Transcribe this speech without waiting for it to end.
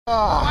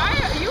Why?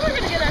 You were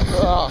gonna get extra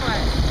wet.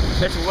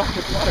 It's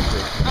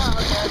waterproof. Oh,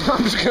 okay.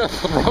 I'm just gonna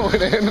throw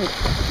it in.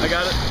 I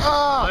got it.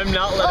 I'm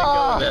not letting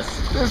go of this.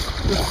 This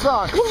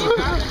sucks.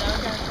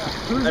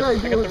 Who's I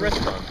got the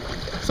wrist on.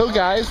 So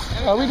guys,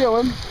 how we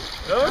doing?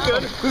 Oh,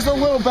 good. This is a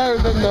little better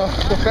than the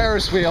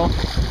Ferris wheel.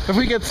 If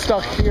we get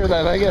stuck here,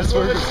 then I guess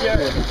we're just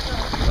scarier.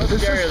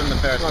 Scarier than the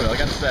Ferris wheel, I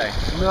gotta say.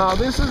 No,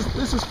 this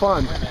is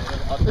fun.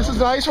 This is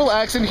nice,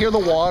 relaxing. Hear the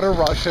water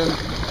rushing.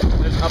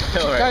 There's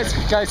uphill right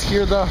Guys,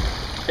 hear the.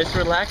 It's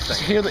relaxing.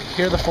 Hear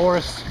the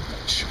forest.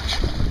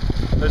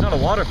 There's not a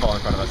waterfall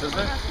in front of us, is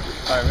there?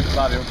 Alright, Mr.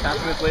 Bobby, we'll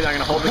capture this lady. I'm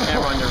gonna hold the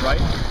camera on your right,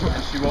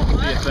 and she won't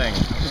see a thing.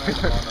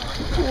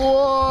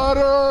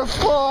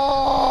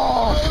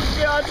 Waterfall! Oh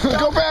God! Stop.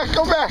 Go back!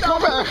 Go back! Go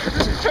back!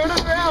 Turn it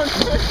around!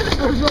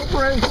 There's no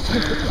brakes.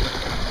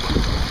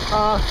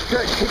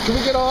 Can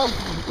we get off?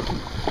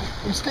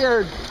 I'm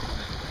scared.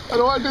 I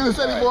don't want to do this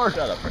anymore. Right,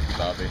 shut up, Mr.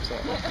 Bobby.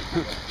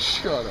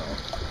 Shut up.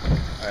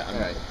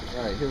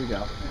 All right, here we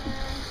go.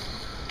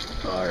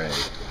 All right.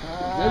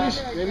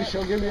 Maybe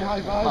she'll give me a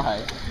high five. Hi.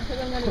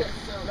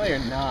 No, you're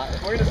not.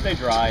 We're gonna stay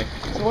dry.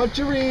 So what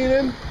you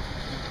reading?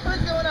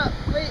 What's going up?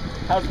 Wait.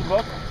 How's the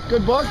book?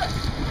 Good book?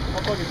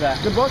 What book is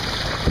that? Good book?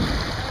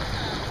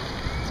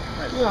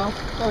 Nice. You know,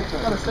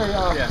 gotta say,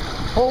 yeah.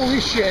 Holy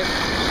shit.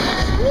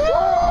 Woo!